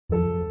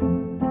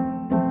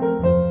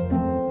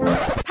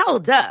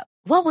Hold up.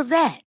 What was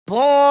that?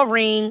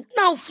 Boring.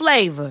 No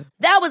flavor.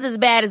 That was as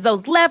bad as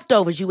those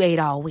leftovers you ate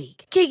all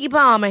week. Keke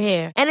Palmer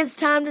here. And it's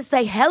time to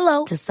say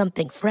hello to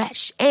something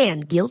fresh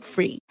and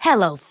guilt-free.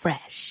 Hello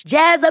Fresh.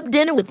 Jazz up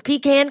dinner with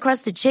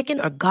pecan-crusted chicken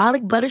or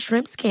garlic butter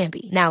shrimp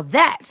scampi. Now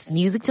that's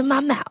music to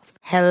my mouth.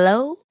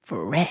 Hello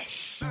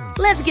Fresh.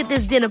 Let's get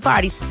this dinner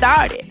party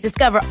started.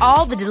 Discover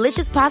all the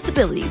delicious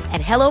possibilities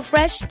at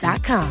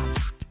hellofresh.com.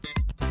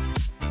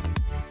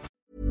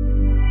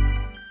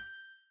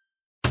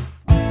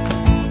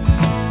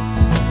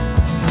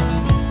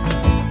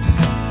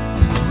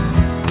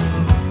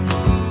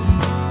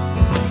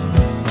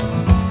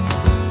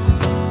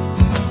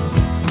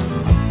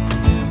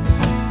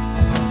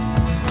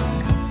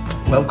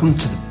 Welcome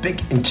to the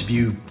big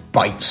interview,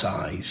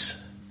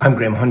 BITESIZE. I'm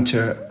Graham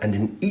Hunter, and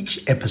in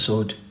each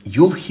episode,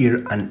 you'll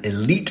hear an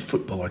elite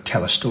footballer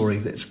tell a story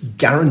that's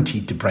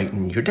guaranteed to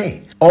brighten your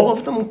day. All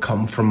of them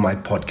come from my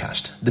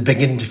podcast, The Big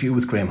Interview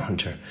with Graham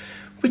Hunter,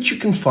 which you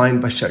can find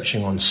by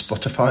searching on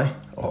Spotify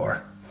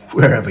or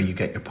wherever you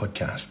get your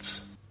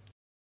podcasts.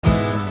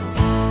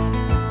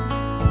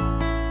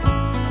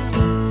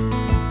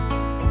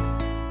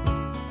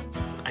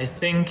 I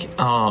think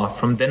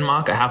from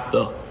Denmark, I have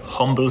the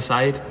humble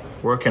side.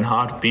 Working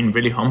hard, being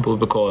really humble,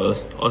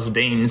 because us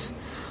Danes,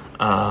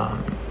 how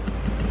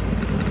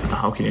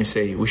can you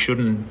say, we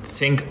shouldn't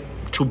think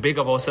too big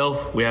of ourselves.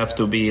 We have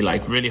to be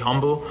like really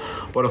humble.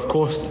 But of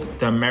course,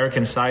 the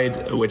American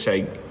side, which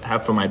I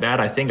have from my dad,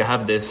 I think I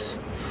have this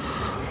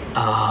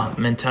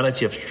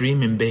mentality of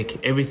dreaming big.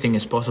 Everything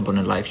is possible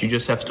in life. You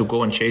just have to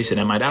go and chase it.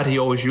 And my dad, he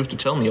always used to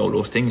tell me all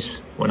those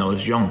things when I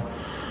was young.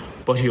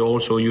 But he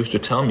also used to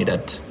tell me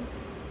that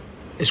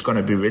it's going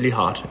to be really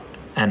hard.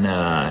 And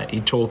he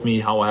told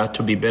me how I had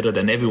to be better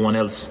than everyone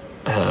else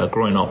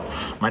growing up.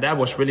 My dad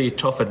was really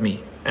tough at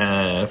me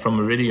from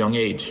a really young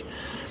age.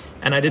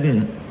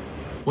 And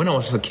when I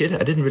was a kid,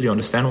 I didn't really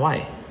understand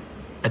why.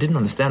 I didn't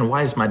understand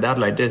why is my dad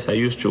like this. I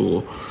used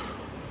to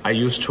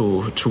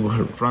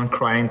run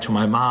crying to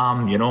my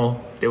mom, you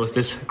know. There was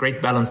this great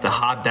balance, the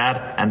hard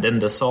dad and then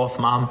the soft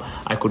mom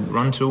I could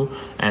run to.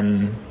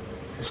 And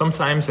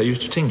sometimes I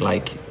used to think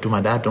like, do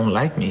my dad don't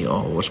like me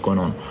or what's going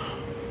on?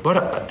 But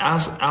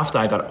after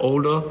I got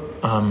older,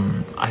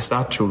 I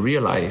start to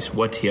realize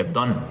what he have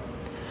done.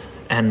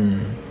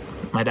 And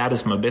my dad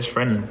is my best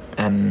friend.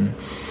 And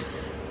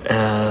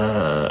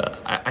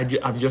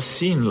I've just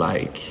seen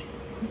like,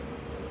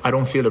 I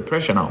don't feel the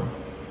pressure now.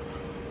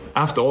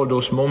 After all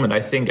those moments,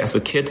 I think as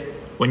a kid,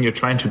 when you're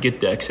trying to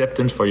get the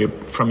acceptance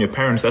from your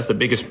parents, that's the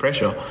biggest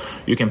pressure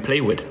you can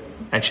play with,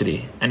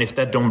 actually. And if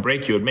that don't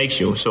break you, it makes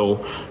you. So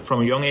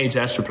from a young age,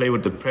 I had to play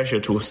with the pressure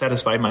to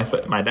satisfy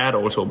my dad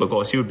also,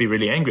 because he would be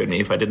really angry at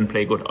me if I didn't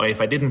play good or if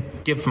I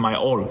didn't give my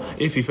all.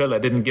 If he felt I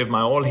didn't give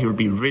my all, he would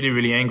be really,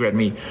 really angry at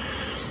me.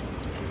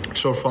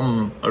 So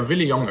from a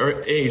really young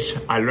age,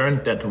 I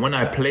learned that when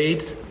I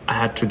played, I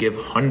had to give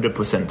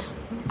 100%.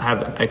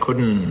 I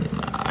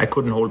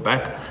couldn't hold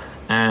back.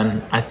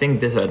 And I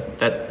think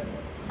that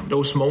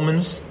those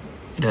moments,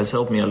 it has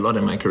helped me a lot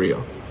in my career.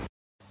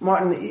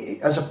 Martin,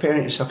 as a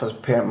parent yourself, as a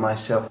parent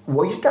myself,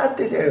 what your dad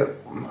did there,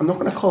 I'm not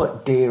going to call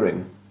it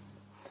daring,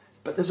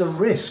 but there's a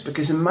risk,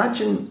 because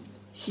imagine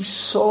he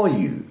saw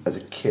you as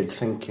a kid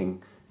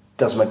thinking,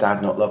 does my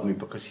dad not love me?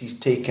 Because he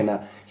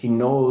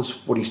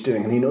knows what he's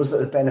doing, and he knows that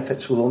the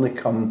benefits will only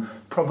come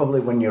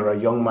probably when you're a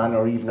young man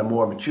or even a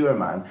more mature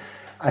man,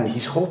 and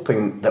he's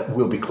hoping that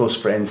we'll be close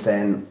friends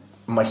then.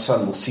 My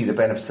son will see the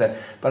benefits then.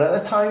 But at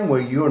a time where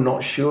you're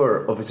not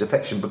sure of his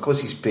affection because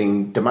he's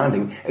being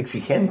demanding,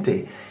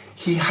 exigente,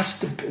 he has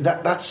to.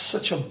 That's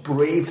such a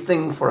brave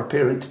thing for a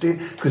parent to do,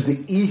 because the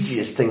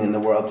easiest thing in the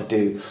world to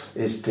do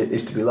is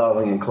to be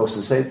loving and close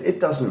and say, it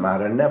doesn't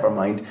matter, never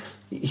mind.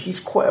 He's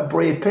quite a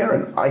brave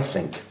parent, I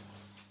think.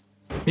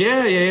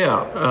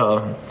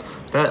 Yeah.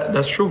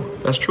 That's true.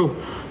 That's true.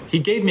 He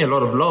gave me a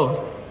lot of love.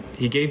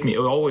 He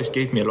always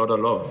gave me a lot of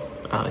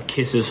love.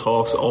 Kisses,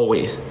 hugs,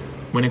 always.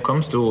 When it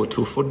comes to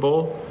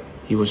football,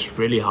 he was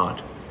really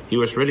hard.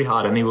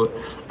 And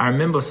I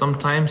remember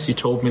sometimes he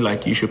told me,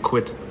 like, you should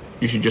quit.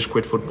 You should just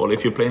quit football.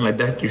 If you're playing like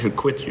that, you should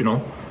quit, you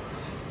know.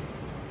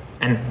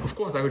 And of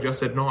course, I would just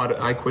said, no,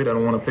 I quit. I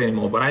don't want to play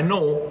anymore. But I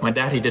know my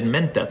dad, he didn't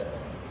meant that.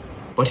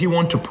 But he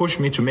wanted to push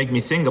me to make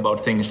me think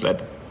about things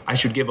that I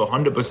should give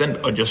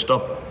 100% or just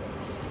stop.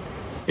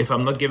 If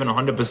I'm not giving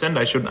 100%,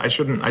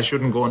 I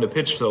shouldn't go on the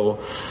pitch. So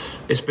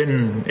it's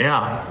been,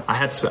 I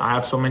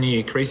have so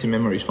many crazy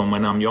memories from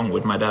when I'm young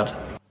with my dad.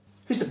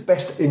 Who's the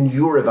best, in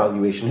your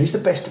evaluation, who's the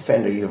best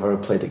defender you've ever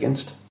played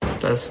against?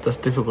 That's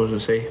difficult to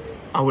say.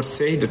 I would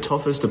say the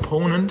toughest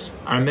opponent.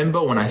 I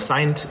remember when I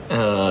signed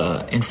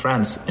in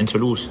France, in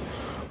Toulouse.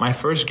 My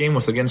first game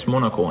was against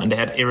Monaco, and they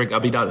had Eric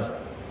Abidal.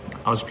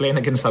 I was playing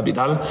against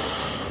Abidal,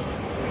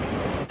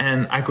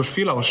 and I could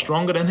feel I was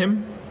stronger than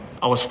him.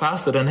 I was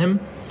faster than him,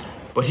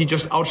 but he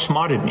just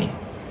outsmarted me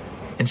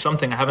in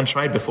something I haven't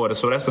tried before.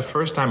 So that's the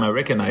first time I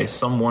recognized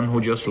someone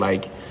who just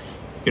like,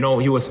 you know,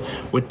 he was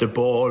with the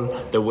ball,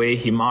 the way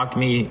he marked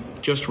me,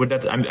 just with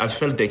that, I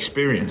felt the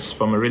experience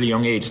from a really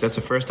young age. That's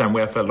the first time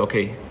where I felt,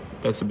 okay,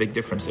 that's a big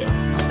difference, yeah.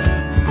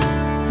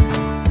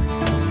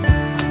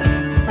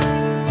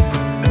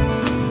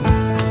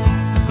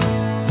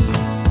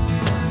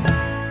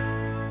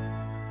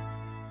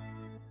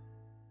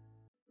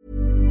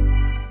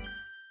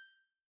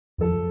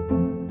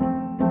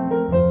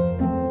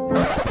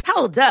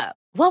 Hold up.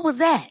 What was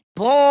that?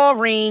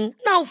 Boring.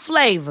 No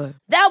flavor.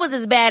 That was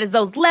as bad as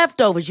those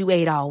leftovers you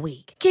ate all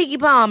week. Keke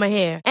Palmer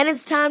here, and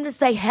it's time to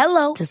say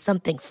hello to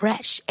something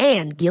fresh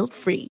and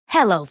guilt-free.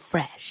 Hello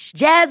Fresh.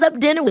 Jazz up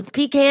dinner with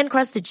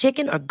pecan-crusted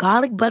chicken or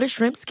garlic butter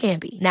shrimp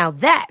scampi. Now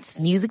that's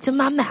music to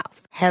my mouth.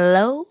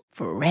 Hello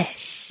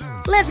Fresh.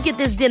 Let's get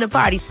this dinner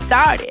party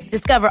started.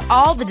 Discover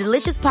all the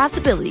delicious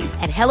possibilities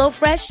at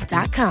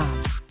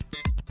hellofresh.com.